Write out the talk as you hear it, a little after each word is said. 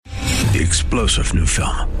The explosive new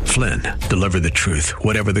film, Flynn, deliver the truth,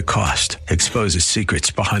 whatever the cost, exposes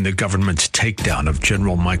secrets behind the government's takedown of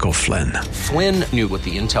General Michael Flynn. Flynn knew what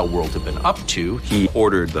the intel world had been up to. He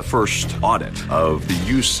ordered the first audit of the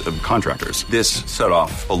use of contractors. This set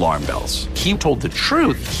off alarm bells. He told the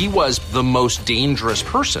truth. He was the most dangerous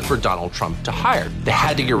person for Donald Trump to hire. They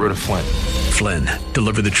had to get rid of Flynn. Flynn,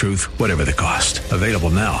 deliver the truth, whatever the cost. Available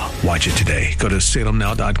now. Watch it today. Go to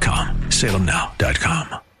salemnow.com.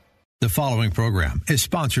 salemnow.com. The following program is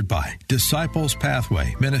sponsored by Disciples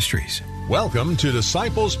Pathway Ministries. Welcome to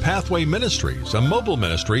Disciples Pathway Ministries, a mobile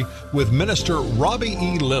ministry with Minister Robbie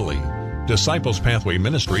E. Lilly. Disciples Pathway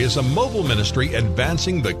Ministry is a mobile ministry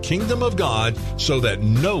advancing the kingdom of God so that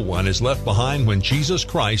no one is left behind when Jesus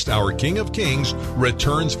Christ, our King of Kings,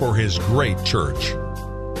 returns for his great church.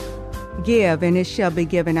 Give, and it shall be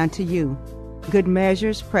given unto you. Good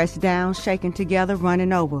measures, pressed down, shaken together,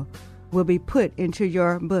 running over, will be put into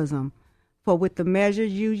your bosom. For with the measure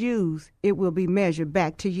you use, it will be measured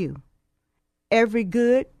back to you. Every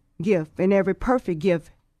good gift and every perfect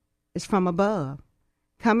gift is from above,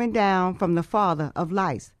 coming down from the Father of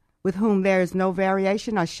lights, with whom there is no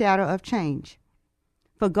variation or shadow of change.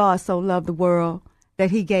 For God so loved the world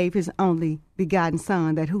that he gave his only begotten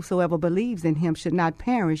Son, that whosoever believes in him should not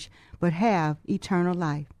perish, but have eternal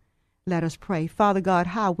life. Let us pray. Father God,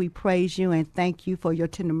 how we praise you and thank you for your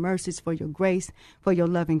tender mercies, for your grace, for your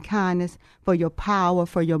loving kindness, for your power,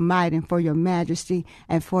 for your might, and for your majesty,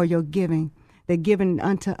 and for your giving, the giving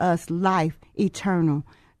unto us life eternal,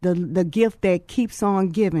 the gift that keeps on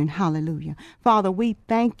giving. Hallelujah. Father, we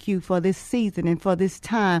thank you for this season and for this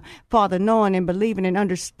time, Father, knowing and believing and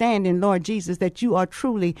understanding, Lord Jesus, that you are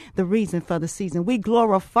truly the reason for the season. We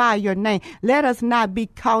glorify your name. Let us not be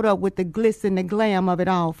caught up with the glitz and the glam of it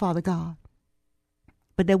all, Father God,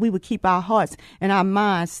 but that we would keep our hearts and our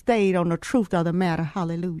minds stayed on the truth of the matter.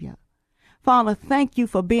 Hallelujah. Father, thank you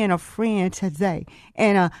for being a friend today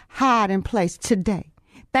and a hiding place today.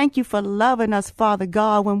 Thank you for loving us, Father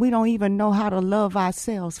God, when we don't even know how to love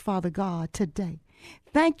ourselves, Father God, today.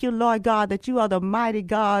 Thank you, Lord God, that you are the mighty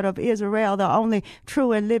God of Israel, the only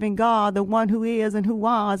true and living God, the one who is and who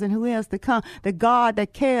was and who is to come, the God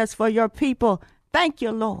that cares for your people. Thank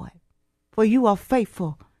you, Lord, for you are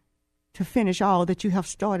faithful to finish all that you have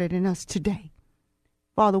started in us today.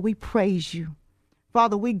 Father, we praise you.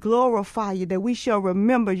 Father, we glorify you, that we shall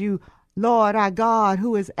remember you, Lord, our God,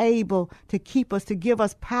 who is able to keep us, to give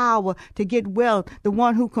us power, to get wealth, the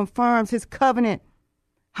one who confirms his covenant,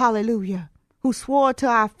 hallelujah, who swore to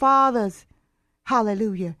our fathers,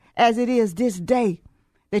 hallelujah, as it is this day,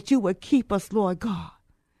 that you would keep us, Lord God,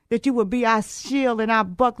 that you would be our shield and our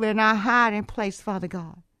buckler and our hiding place, Father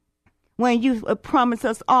God. When you promised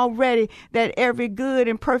us already that every good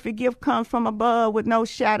and perfect gift comes from above with no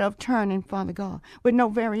shadow of turning, Father God, with no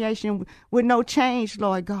variation, with no change,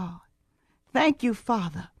 Lord God. Thank you,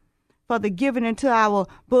 Father, for the giving into our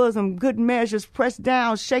bosom, good measures, pressed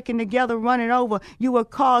down, shaken together, running over. You will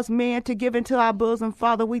cause men to give into our bosom,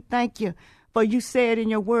 Father. We thank you, for you said in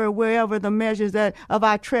your word, wherever the measures that of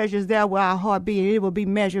our treasures, there will our heart be, and it will be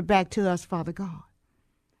measured back to us, Father God.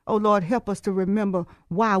 Oh, Lord, help us to remember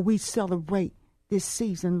why we celebrate this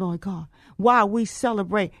season, Lord God, why we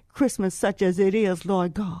celebrate Christmas such as it is,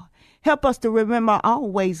 Lord God. Help us to remember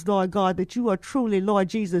always, Lord God, that you are truly, Lord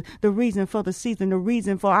Jesus, the reason for the season, the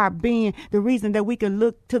reason for our being, the reason that we can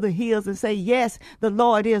look to the hills and say, yes, the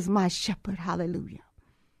Lord is my shepherd. Hallelujah.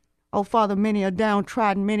 Oh, Father, many are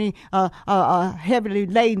downtrodden, many are heavily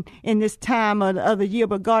laden in this time of the year.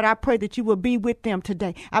 But, God, I pray that you will be with them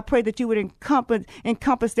today. I pray that you would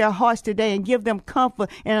encompass their hearts today and give them comfort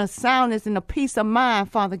and a soundness and a peace of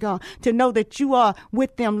mind, Father God, to know that you are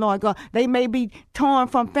with them, Lord God. They may be torn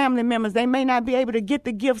from family members. They may not be able to get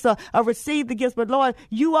the gifts or receive the gifts. But, Lord,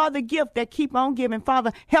 you are the gift that keep on giving.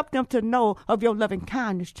 Father, help them to know of your loving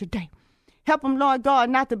kindness today. Help them, Lord God,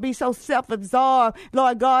 not to be so self-absorbed,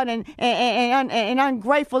 Lord God, and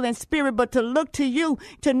ungrateful in spirit, but to look to you,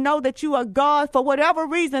 to know that you are God for whatever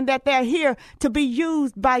reason that they're here to be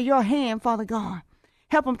used by your hand, Father God.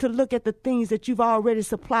 Help them to look at the things that you've already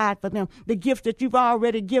supplied for them, the gifts that you've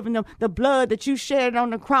already given them, the blood that you shed on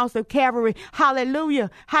the cross of Calvary. Hallelujah.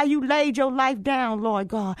 How you laid your life down, Lord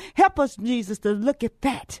God. Help us, Jesus, to look at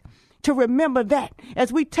that, to remember that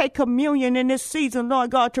as we take communion in this season, Lord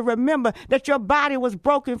God, to remember that your body was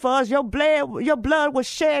broken for us. Your blood was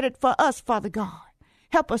shedded for us, Father God.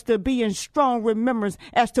 Help us to be in strong remembrance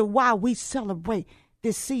as to why we celebrate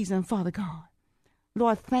this season, Father God.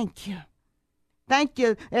 Lord, thank you. Thank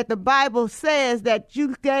you that the Bible says that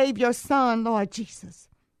you gave your son, Lord Jesus,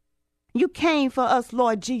 You came for us,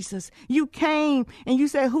 Lord Jesus. You came and you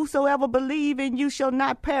said, whosoever believe in you shall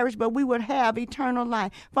not perish, but we would have eternal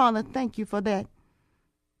life. Father, thank you for that.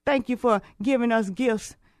 Thank you for giving us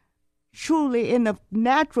gifts truly in the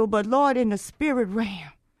natural, but Lord, in the spirit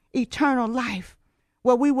realm, eternal life,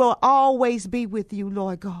 where we will always be with you,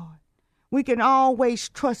 Lord God. We can always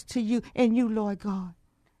trust to you in you, Lord God.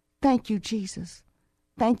 Thank you, Jesus.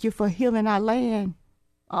 Thank you for healing our land.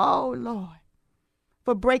 Oh, Lord.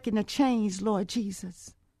 For breaking the chains, Lord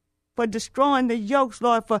Jesus. For destroying the yokes,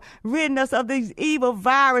 Lord. For ridding us of these evil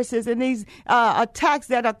viruses and these attacks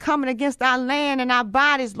that are coming against our land and our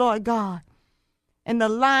bodies, Lord God. And the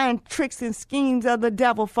lying tricks and schemes of the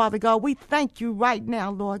devil, Father God. We thank you right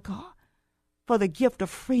now, Lord God, for the gift of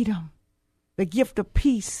freedom, the gift of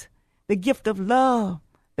peace, the gift of love,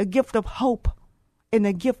 the gift of hope, and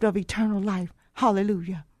the gift of eternal life.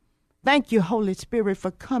 Hallelujah. Thank you, Holy Spirit,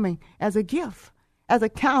 for coming as a gift, as a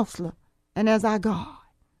counselor, and as our God.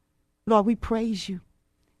 Lord, we praise you.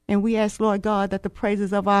 And we ask, Lord God, that the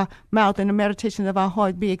praises of our mouth and the meditations of our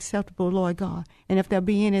heart be acceptable, Lord God. And if there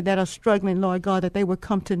be any that are struggling, Lord God, that they will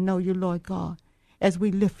come to know you, Lord God, as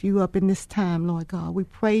we lift you up in this time, Lord God. We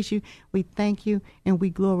praise you, we thank you, and we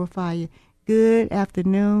glorify you. Good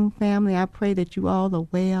afternoon, family. I pray that you all are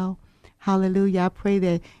well. Hallelujah. I pray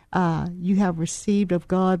that you have received of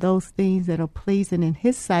God those things that are pleasing in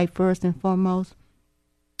his sight first and foremost.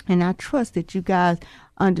 And I trust that you guys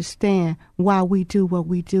understand why we do what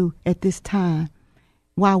we do at this time,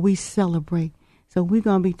 why we celebrate. So we're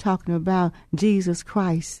going to be talking about Jesus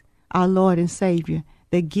Christ, our Lord and Savior,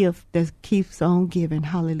 the gift that keeps on giving.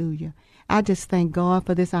 Hallelujah. I just thank God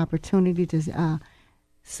for this opportunity to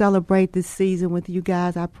celebrate this season with you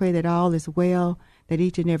guys. I pray that all is well, that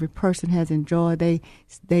each and every person has enjoyed they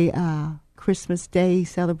Christmas Day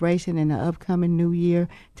celebration and the upcoming New Year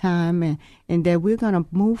time, and that we're going to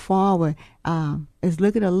move forward. It's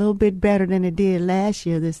looking a little bit better than it did last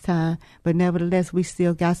year this time, but nevertheless, we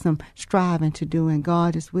still got some striving to do, and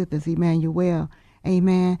God is with us. Emmanuel.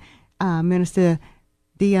 Amen. Minister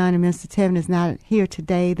Dion and Minister Tevin is not here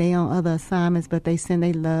today. They on other assignments, but they send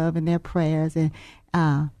their love and their prayers, and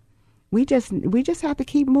we just have to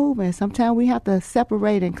keep moving. Sometimes we have to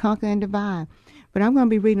separate and conquer and divide. But I'm going to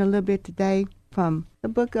be reading a little bit today from the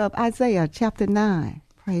book of Isaiah, chapter 9.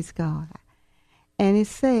 Praise God. And it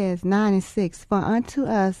says, 9 and 6, For unto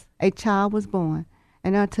us a child was born,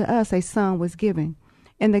 and unto us a son was given.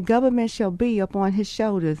 And the government shall be upon his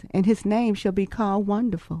shoulders, and his name shall be called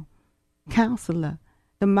Wonderful, Counselor,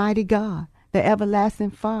 the Mighty God, the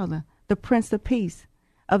Everlasting Father, the Prince of Peace.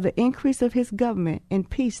 Of the increase of his government and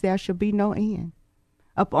peace there shall be no end.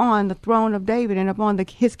 Upon the throne of David and upon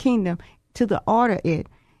his kingdom, to the order it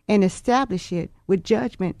and establish it with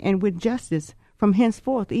judgment and with justice from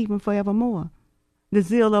henceforth even forevermore. The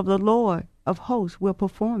zeal of the Lord of hosts will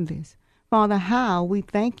perform this. Father, how we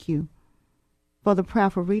thank you for the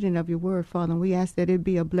prayerful reading of your word, Father. And we ask that it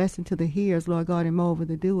be a blessing to the hearers, Lord God, and moreover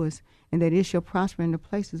the doers, and that it shall prosper in the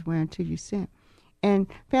places whereunto you sent. And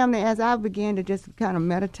family, as I began to just kind of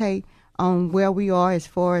meditate on where we are as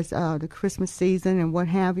far as the Christmas season and what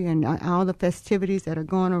have you, and all the festivities that are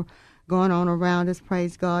going on around us,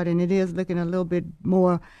 praise God, and it is looking a little bit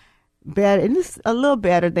more better. It's a little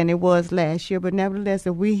better than it was last year, but nevertheless,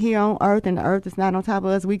 if we're here on earth and the earth is not on top of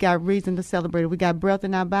us, we got reason to celebrate. We got breath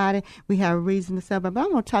in our body, we have a reason to celebrate. But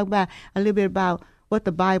I'm going to talk about a little bit about what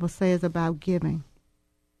the Bible says about giving.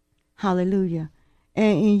 Hallelujah.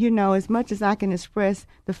 And, you know, as much as I can express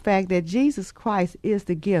the fact that Jesus Christ is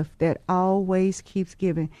the gift that always keeps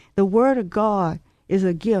giving. The Word of God is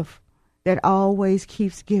a gift that always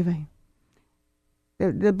keeps giving.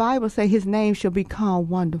 The Bible says his name shall be called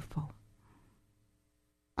Wonderful.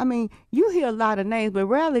 I mean, you hear a lot of names, but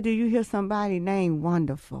rarely do you hear somebody named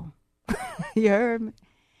Wonderful. You heard me?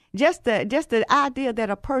 Just the idea that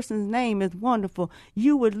a person's name is wonderful,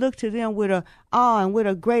 you would look to them with a awe and with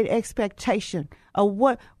a great expectation of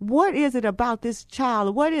what is it about this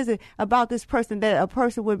child? What is it about this person that a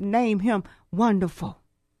person would name him Wonderful?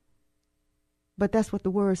 But that's what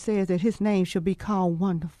the word says, that his name shall be called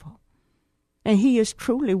Wonderful. And he is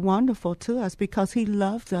truly wonderful to us because he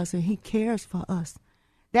loves us and he cares for us.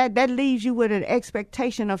 That leaves you with an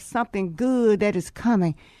expectation of something good that is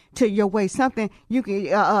coming to your way, something you can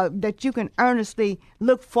that you can earnestly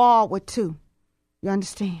look forward to. You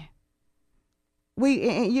understand?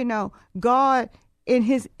 God in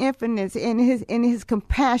his infinite, in his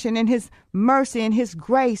compassion, in his mercy, in his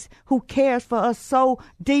grace, who cares for us so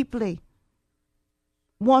deeply,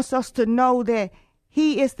 wants us to know that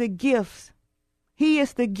he is the gift. He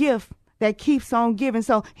is the gift that keeps on giving.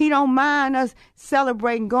 So he don't mind us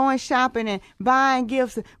celebrating, going shopping and buying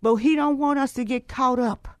gifts, but he don't want us to get caught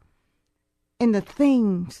up in the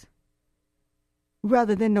things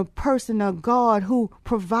rather than the person of God who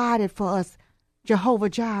provided for us, Jehovah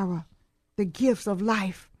Jireh, the gifts of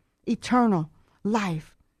life, eternal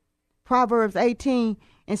life. Proverbs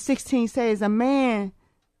 18:16 says, a man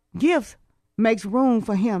gifts makes room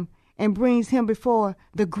for him and brings him before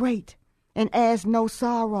the great and adds no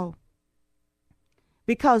sorrow.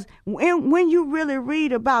 Because when you really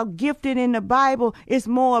read about gifting in the Bible, it's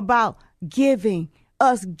more about giving,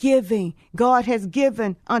 us giving. God has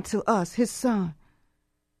given unto us his son,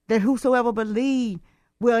 that whosoever believe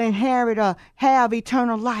will inherit or have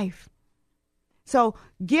eternal life. So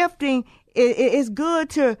gifting is good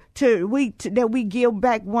that we give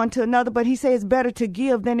back one to another, but he says it's better to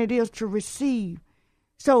give than it is to receive.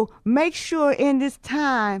 So make sure in this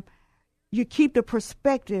time you keep the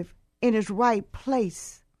perspective in its right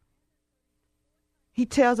place. He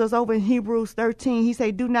tells us over in Hebrews 13, he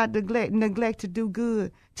say, do not neglect to do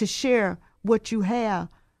good, to share what you have,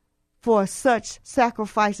 for such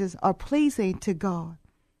sacrifices are pleasing to God.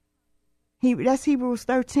 That's Hebrews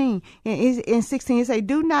 13. In 16, he say,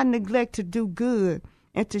 do not neglect to do good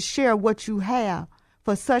and to share what you have,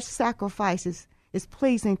 for such sacrifices is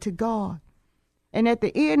pleasing to God. And at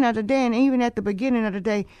the end of the day, and even at the beginning of the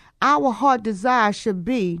day, our heart desire should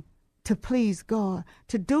be to please God,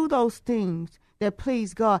 to do those things that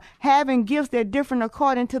please God, having gifts that are different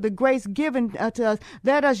according to the grace given to us.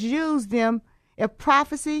 Let us use them if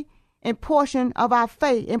prophecy in proportion of our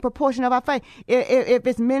faith. If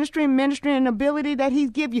it's ministry and ability that he's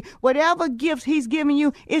given you, whatever gifts he's giving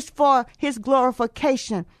you is for his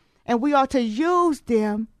glorification. And we ought to use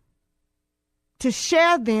them, to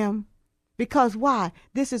share them, because why?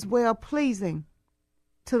 This is well pleasing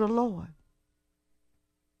to the Lord.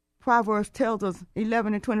 Proverbs tells us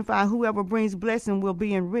 11:25, whoever brings blessing will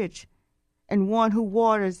be enriched, and one who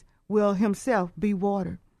waters will himself be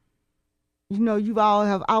watered. You know, you all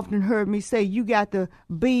have often heard me say you got to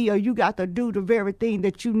be or you got to do the very thing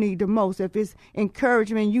that you need the most. If it's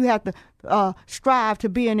encouragement, you have to strive to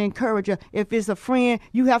be an encourager. If it's a friend,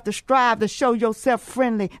 you have to strive to show yourself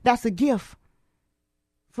friendly. That's a gift.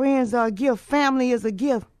 Friends are a gift. Family is a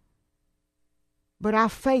gift. But our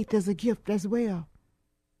faith is a gift as well.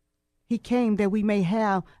 He came that we may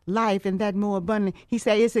have life and that more abundantly. He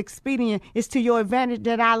said it's expedient, it's to your advantage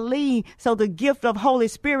that I leave, so the gift of Holy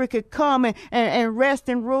Spirit could come and rest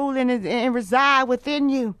and rule and reside within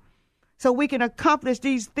you, so we can accomplish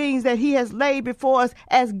these things that he has laid before us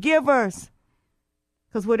as givers.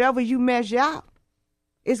 Because whatever you measure out,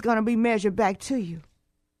 it's going to be measured back to you.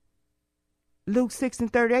 Luke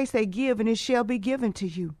 6:38 say, give and it shall be given to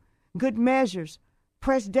you. Good measures,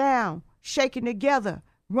 pressed down, shaken together,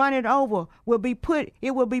 run it over, will be put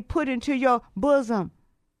into your bosom.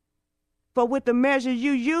 For with the measure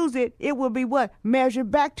you use it, it will be what?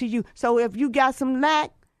 Measured back to you. So if you got some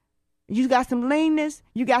lack, you got some leanness,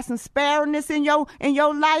 you got some sparingness in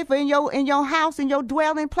your life, in your house, in your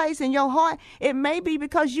dwelling place, in your heart, it may be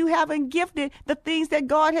because you haven't gifted the things that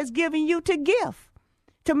God has given you to give,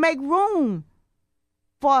 to make room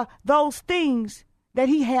for those things that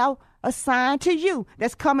he have assigned to you,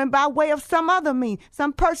 that's coming by way of some other means,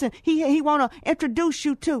 some person he want to introduce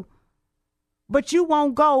you to. But you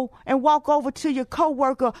won't go and walk over to your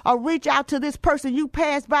coworker or reach out to this person you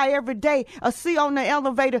pass by every day or see on the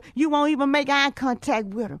elevator. You won't even make eye contact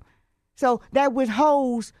with them. So that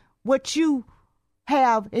withholds what you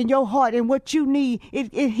have in your heart and what you need.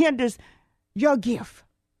 It hinders your gift.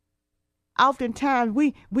 Oftentimes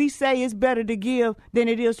we say it's better to give than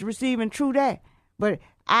it is to receive, and true that. But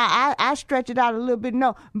I stretch it out a little bit.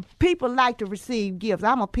 No, people like to receive gifts.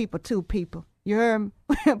 I'm a people too, people. You heard me?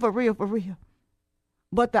 For real, for real.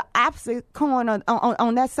 But the opposite coin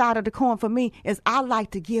on that side of the coin for me is I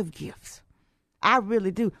like to give gifts. I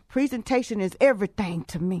really do. Presentation is everything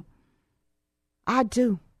to me. I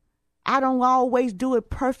do. I don't always do it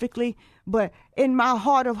perfectly, but in my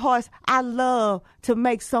heart of hearts, I love to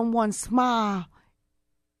make someone smile.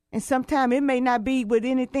 And sometimes it may not be with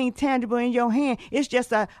anything tangible in your hand. It's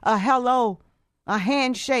just a hello, a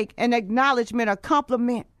handshake, an acknowledgement, a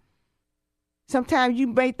compliment. Sometimes you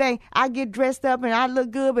may think I get dressed up and I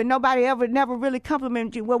look good, but nobody never really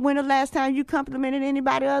complimented you. Well, when the last time you complimented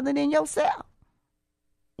anybody other than yourself?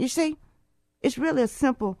 You see, it's really a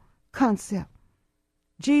simple concept.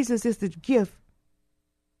 Jesus is the gift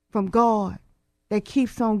from God that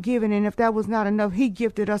keeps on giving. And if that was not enough, he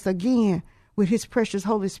gifted us again with his precious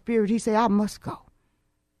Holy Spirit. He said, I must go.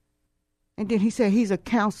 And then he said, he's a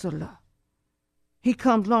counselor. He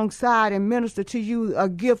comes alongside and ministers to you a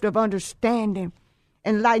gift of understanding.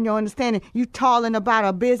 Enlighten your understanding. You talking about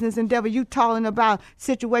a business endeavor. You talking about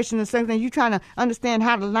situations and certain things. You trying to understand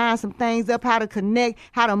how to line some things up, how to connect,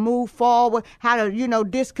 how to move forward, how to,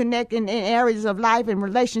 disconnect in areas of life and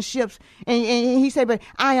relationships. And he said, but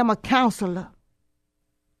I am a counselor.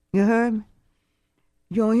 You heard me?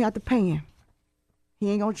 You don't have to pay him. He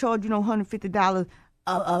ain't going to charge you no $150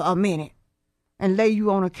 a minute and lay you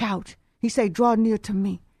on a couch. He said, draw near to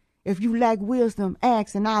me. If you lack wisdom,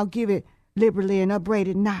 ask and I'll give it liberally and upbraid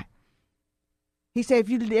it not. He said,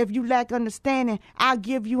 if you lack understanding, I'll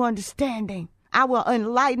give you understanding. I will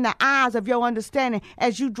enlighten the eyes of your understanding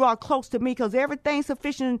as you draw close to me, because everything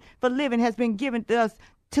sufficient for living has been given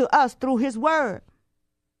to us through his word.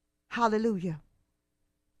 Hallelujah.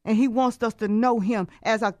 And he wants us to know him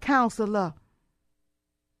as a counselor,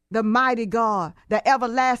 the mighty God, the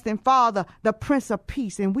everlasting Father, the Prince of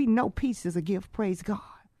Peace. And we know peace is a gift. Praise God.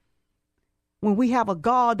 When we have a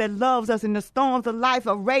God that loves us and the storms of life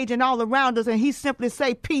are raging all around us, and he simply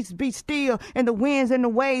say, peace, be still, and the winds and the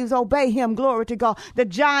waves obey him. Glory to God. The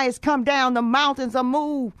giants come down, the mountains are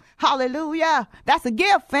moved. Hallelujah. That's a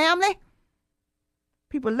gift, family.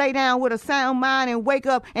 People lay down with a sound mind and wake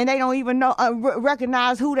up and they don't even know,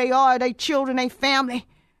 recognize who they are, their children, their family.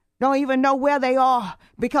 Don't even know where they are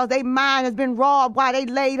because their mind has been robbed while they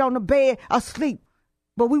laid on the bed asleep.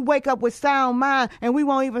 But we wake up with sound mind and we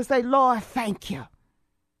won't even say, Lord, thank you.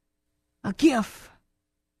 A gift.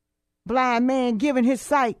 Blind man giving his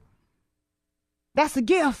sight. That's a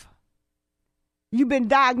gift. You've been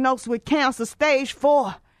diagnosed with cancer stage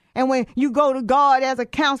 4. And when you go to God as a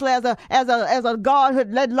counselor, as a God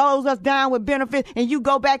that loads us down with benefit, and you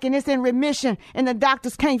go back and it's in remission and the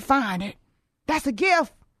doctors can't find it. That's a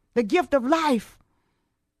gift. The gift of life.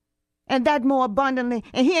 And that more abundantly.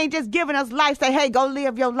 And he ain't just giving us life, say, hey, go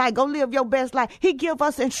live your life, go live your best life. He give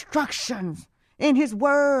us instructions in his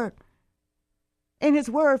word. In his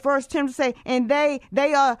word, 1 Timothy say, and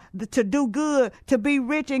they are to do good, to be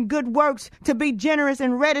rich in good works, to be generous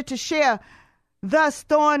and ready to share, thus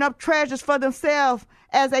storing up treasures for themselves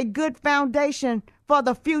as a good foundation for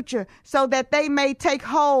the future, so that they may take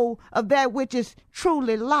hold of that which is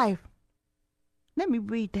truly life. Let me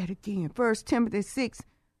read that again. 1 Timothy 6,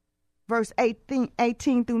 verse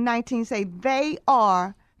 18 through 19 say, they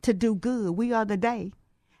are to do good. We are the day.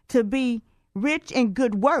 To be rich in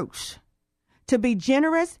good works. To be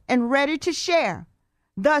generous and ready to share.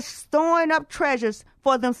 Thus storing up treasures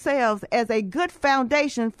for themselves as a good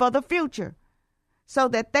foundation for the future. So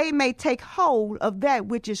that they may take hold of that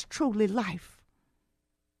which is truly life.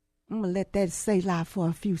 I'm going to let that stay live for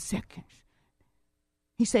a few seconds.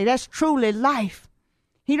 He say that's truly life.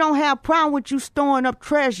 He don't have a problem with you storing up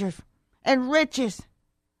treasures and riches.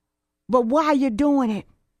 But why are you doing it?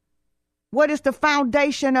 What is the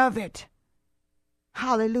foundation of it?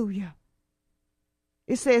 Hallelujah.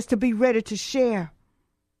 It says to be ready to share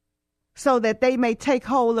so that they may take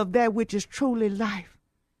hold of that which is truly life.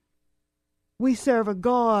 We serve a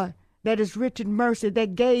God that is rich in mercy,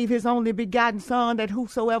 that gave his only begotten Son, that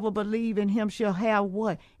whosoever believe in him shall have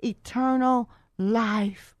what? Eternal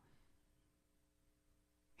life.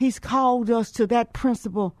 He's called us to that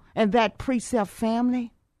principle and that precept,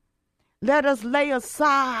 family. Let us lay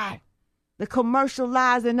aside the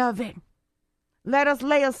commercializing of it. Let us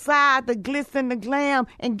lay aside the glitz and the glam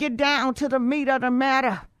and get down to the meat of the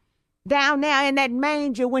matter. Down there in that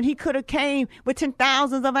manger when he could have came with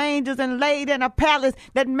 10,000s of angels and laid in a palace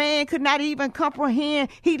that man could not even comprehend.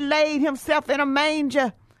 He laid himself in a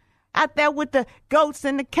manger out there with the goats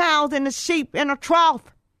and the cows and the sheep in a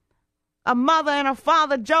trough. A mother and a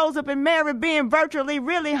father, Joseph and Mary, being virtually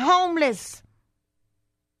really homeless.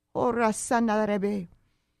 But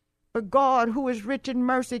God, who is rich in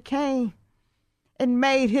mercy, came and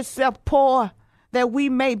made himself poor that we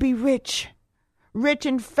may be rich. Rich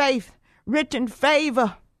in faith, rich in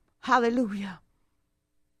favor. Hallelujah.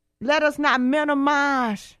 Let us not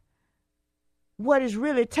minimize what is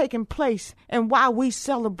really taking place and why we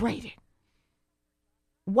celebrate it.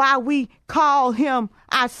 Why we call him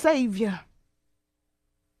our Savior.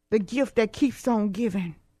 The gift that keeps on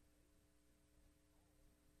giving.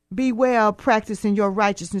 Beware of practicing your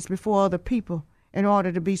righteousness before other people in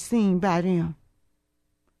order to be seen by them.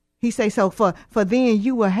 He say, so for then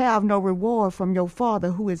you will have no reward from your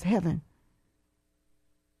Father who is heaven.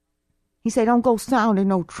 He said, don't go sounding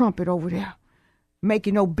no trumpet over there,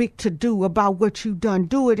 making no big to-do about what you done.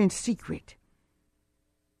 Do it in secret.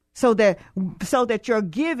 So that your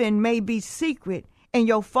giving may be secret, and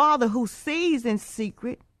your Father who sees in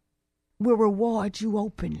secret will reward you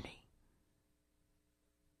openly.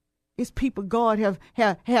 It's people God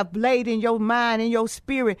have laid in your mind and your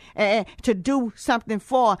spirit to do something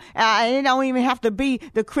for. It don't even have to be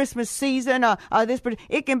the Christmas season or this, but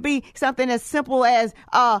it can be something as simple as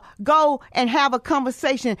go and have a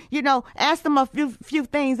conversation. Ask them a few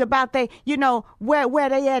things about where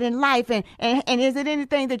they at in life, and is it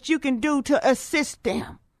anything that you can do to assist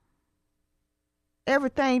them?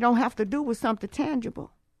 Everything don't have to do with something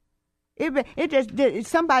tangible.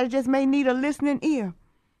 Somebody just may need a listening ear.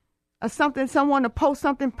 Or someone to post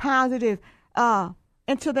something positive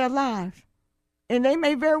into their lives. And they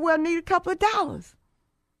may very well need a couple of dollars.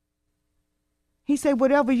 He said,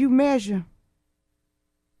 whatever you measure,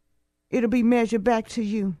 it'll be measured back to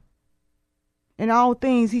you. In all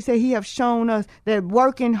things, he said, he have shown us that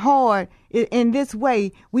working hard in this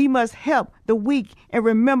way, we must help the weak and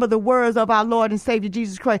remember the words of our Lord and Savior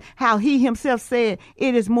Jesus Christ, how he himself said,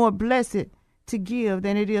 it is more blessed to give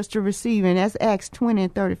than it is to receive. And that's Acts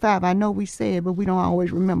 20:35. I know we say it, but we don't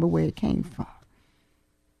always remember where it came from.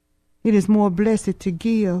 It is more blessed to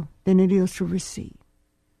give than it is to receive.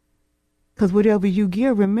 Because whatever you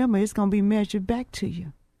give, remember, it's going to be measured back to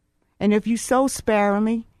you. And if you sow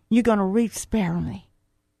sparingly, you're going to reap sparingly.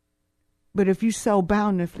 But if you sow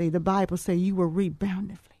bountifully, the Bible says you will reap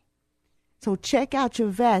bountifully. So check out your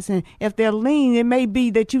vats, and if they're lean, it may be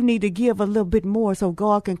that you need to give a little bit more so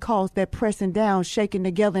God can cause that pressing down, shaking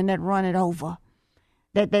together, and that running over.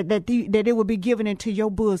 That it will be given into your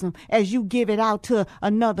bosom as you give it out to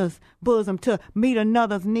another's bosom to meet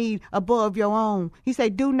another's need above your own. He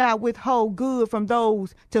said, do not withhold good from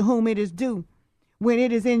those to whom it is due when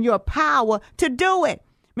it is in your power to do it.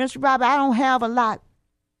 Mr. Robbie, I don't have a lot.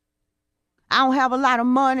 I don't have a lot of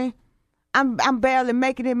money. I'm barely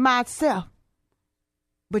making it myself.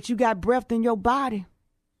 But you got breath in your body.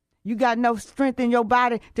 You got no strength in your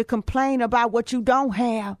body to complain about what you don't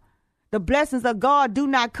have. The blessings of God do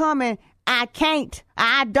not come in, I can't,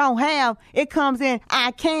 I don't have. It comes in,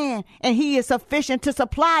 I can, and he is sufficient to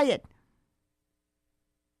supply it.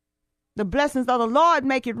 The blessings of the Lord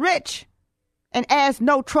make it rich and adds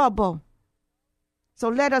no trouble. So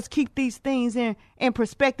let us keep these things in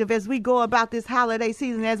perspective as we go about this holiday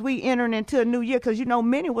season, as we enter into a new year, because,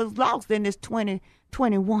 many was lost in this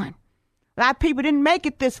 2021. A lot of people didn't make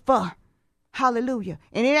it this far. Hallelujah.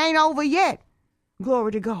 And it ain't over yet.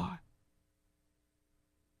 Glory to God.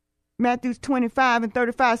 Matthew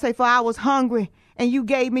 25:35 say, for I was hungry, and you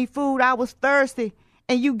gave me food. I was thirsty,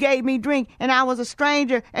 and you gave me drink. And I was a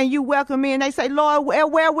stranger, and you welcomed me. And they say, Lord,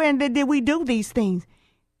 when did we do these things?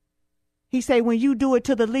 He said, when you do it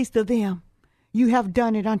to the least of them, you have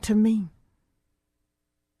done it unto me.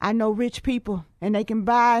 I know rich people, and they can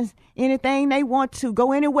buy anything they want to,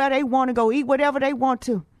 go anywhere they want to go, eat whatever they want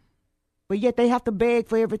to. But yet they have to beg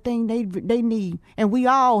for everything they need. And we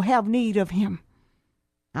all have need of him.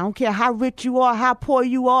 I don't care how rich you are, how poor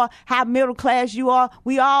you are, how middle class you are.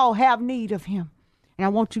 We all have need of him. And I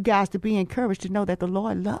want you guys to be encouraged to know that the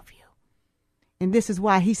Lord loves you. And this is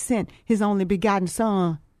why he sent his only begotten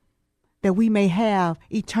son, that we may have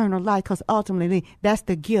eternal life, because ultimately that's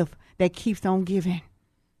the gift that keeps on giving.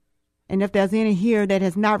 And if there's any here that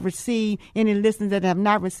has not received, any listeners that have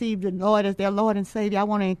not received the Lord as their Lord and Savior, I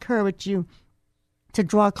want to encourage you to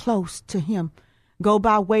draw close to him. Go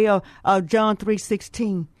by way of John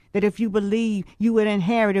 3:16, that if you believe, you would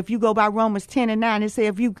inherit. If you go by Romans 10:9, it says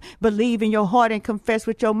if you believe in your heart and confess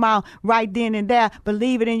with your mouth, right then and there,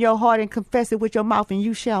 believe it in your heart and confess it with your mouth, and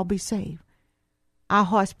you shall be saved. Our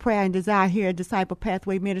heart's prayer and desire here at Disciple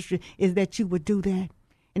Pathway Ministry is that you would do that.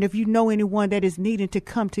 And if you know anyone that is needing to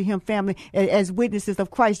come to him, family, as witnesses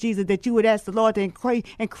of Christ Jesus, that you would ask the Lord to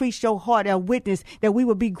increase your heart as witness, that we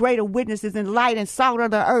would be greater witnesses in light and salt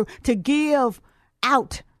of the earth, to give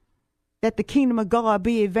out, that the kingdom of God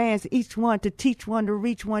be advanced, each one to teach one, to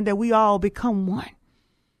reach one, that we all become one.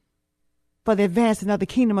 For the advancing of the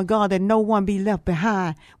kingdom of God, that no one be left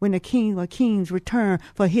behind when the King of Kings return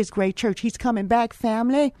for his great church. He's coming back,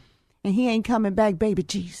 family, and he ain't coming back, baby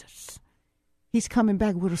Jesus. He's coming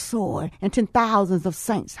back with a sword and 10,000s of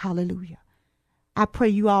saints. Hallelujah. I pray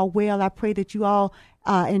you all well. I pray that you all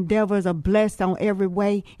endeavors are blessed on every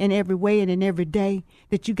way and in every day,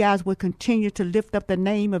 that you guys will continue to lift up the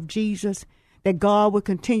name of Jesus, that God will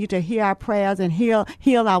continue to hear our prayers and heal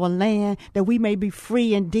our land, that we may be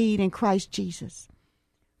free indeed in Christ Jesus.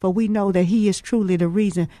 For we know that he is truly the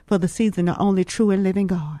reason for the season, the only true and living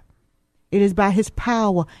God. It is by his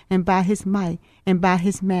power and by his might and by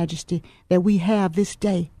his majesty that we have this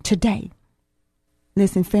day today.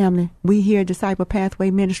 Listen, family, we here at Disciple Pathway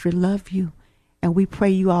Ministry love you, and we pray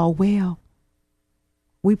you all well.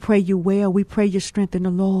 We pray you well. We pray your strength in the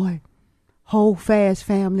Lord. Hold fast,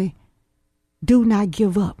 family. Do not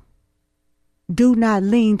give up. Do not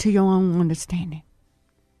lean to your own understanding.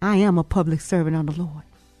 I am a public servant of the Lord.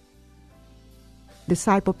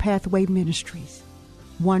 Disciple Pathway Ministries.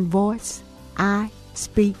 One voice, I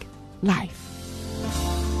speak life.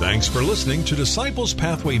 Thanks for listening to Disciples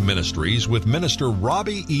Pathway Ministries with Minister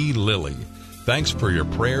Robbie E. Lilly. Thanks for your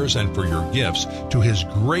prayers and for your gifts to his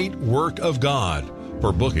great work of God.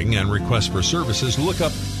 For booking and requests for services, look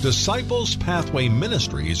up Disciples Pathway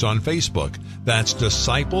Ministries on Facebook. That's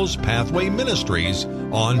Disciples Pathway Ministries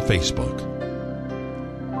on Facebook.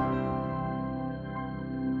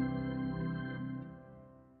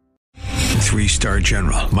 Three-star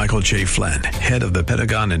General Michael J. Flynn, head of the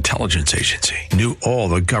Pentagon Intelligence Agency, knew all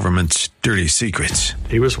the government's dirty secrets.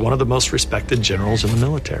 He was one of the most respected generals in the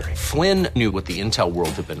military. Flynn knew what the intel world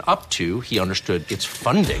had been up to. He understood its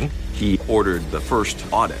funding. He ordered the first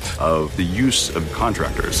audit of the use of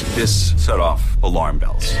contractors. This set off alarm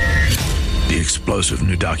bells. The explosive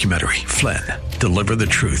new documentary, Flynn, Deliver the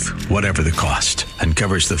Truth, Whatever the Cost,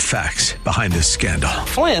 uncovers the facts behind this scandal.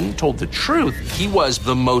 Flynn told the truth. He was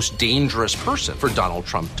the most dangerous person for Donald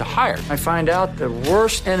Trump to hire. I find out the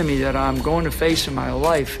worst enemy that I'm going to face in my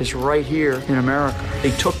life is right here in America.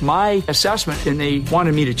 They took my assessment and they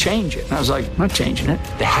wanted me to change it. And I was like, I'm not changing it.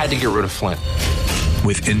 They had to get rid of Flynn.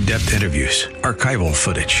 With in-depth interviews, archival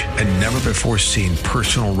footage, and never-before-seen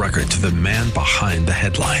personal records of the man behind the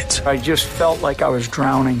headlines. I just felt like I was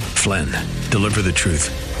drowning. Flynn, Deliver the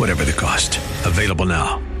Truth, Whatever the Cost. Available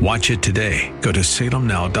now. Watch it today. Go to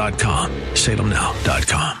salemnow.com.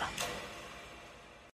 salemnow.com.